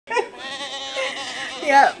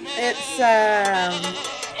Yep, it's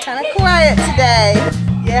kind of quiet today.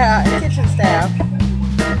 Yeah, and kitchen staff.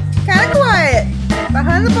 Kind of quiet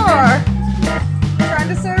behind the bar. Trying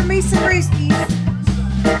to serve me some brewskis.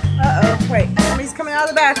 Uh-oh, wait, somebody's coming out of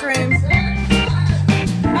the bathroom.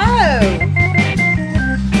 Oh!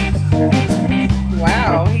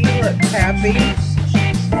 Wow, he looks happy.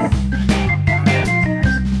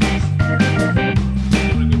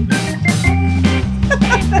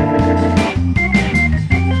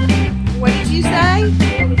 What did you say?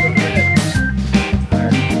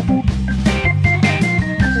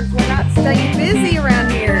 Because we're not staying busy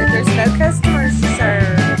around here. There's no customers to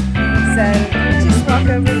serve. So just walk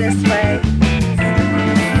over this way.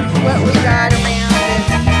 What we got around is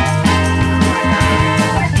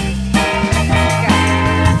got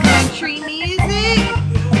country music,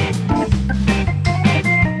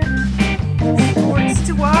 sports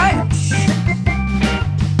to watch.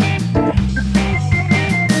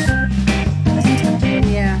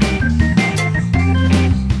 Yeah.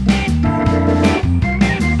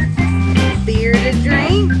 Beer to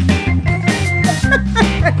drink.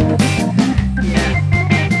 Yeah.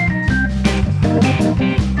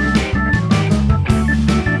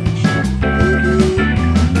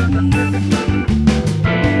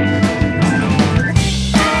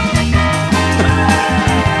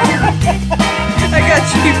 I got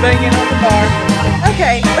you banging on the bar.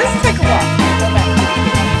 Okay, let's take a walk. Go back.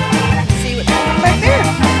 See what's going on back there.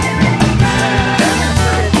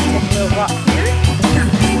 We're going to take a little walk here.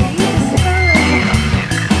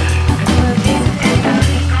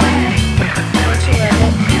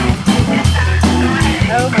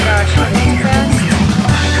 Oh my gosh, you're going too fast.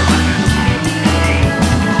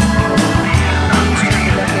 I'm just trying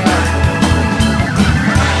to look out.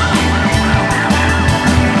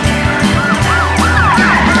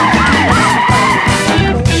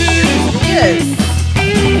 Yes.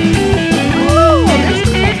 Oh, there's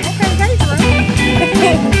some okay, guys, right?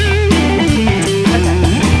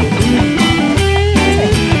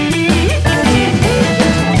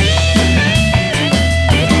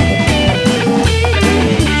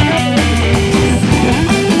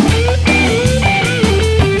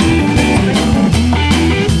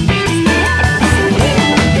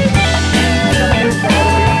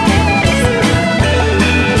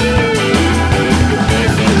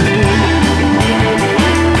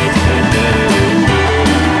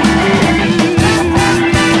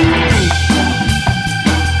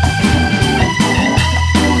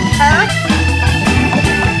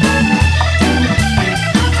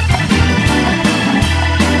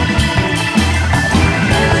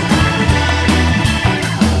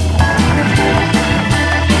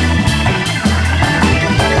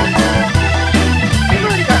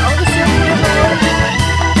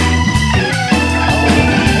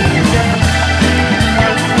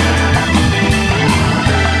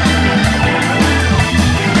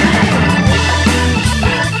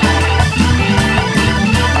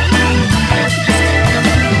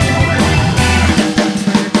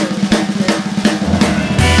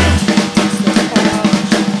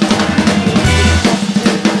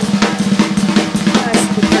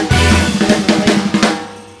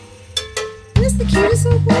 Cutest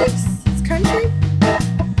little place. It's country.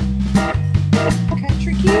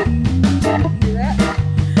 Country cute. Hear that?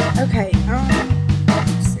 Okay,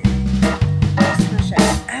 let's see. What's my show?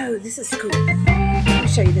 Oh, this is cool. Let me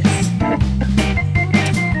show you this.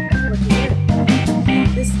 Look here.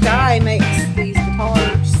 This guy makes these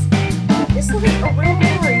guitars. It's like a real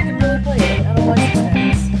guitar. You can really play it. I don't like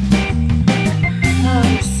this.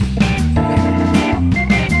 Let's see.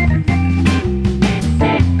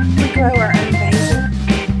 We grow our own basil.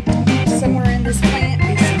 Somewhere in this plant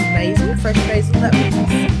is some basil, fresh basil that we use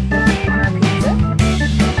on our pizza.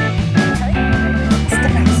 Okay,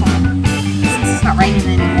 step outside since it's not raining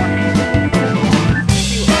anymore.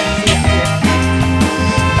 See what we see out here.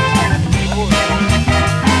 Lord,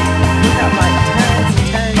 we got like tons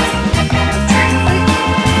and tons of traffic.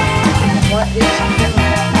 What is she doing?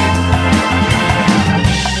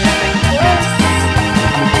 There's Bank Plus. There's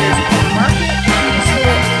the market.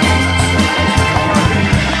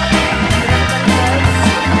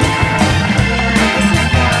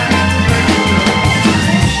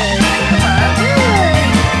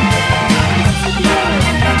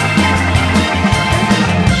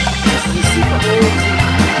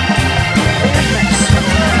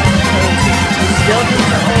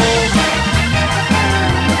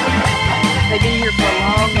 They've been here for a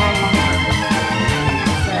long, long, long time.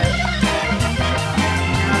 So,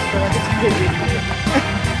 I feel like it's a good video.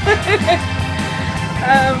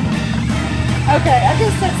 Okay, I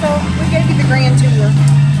guess that's all. We gave you the grand tour.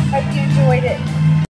 Hope you enjoyed it.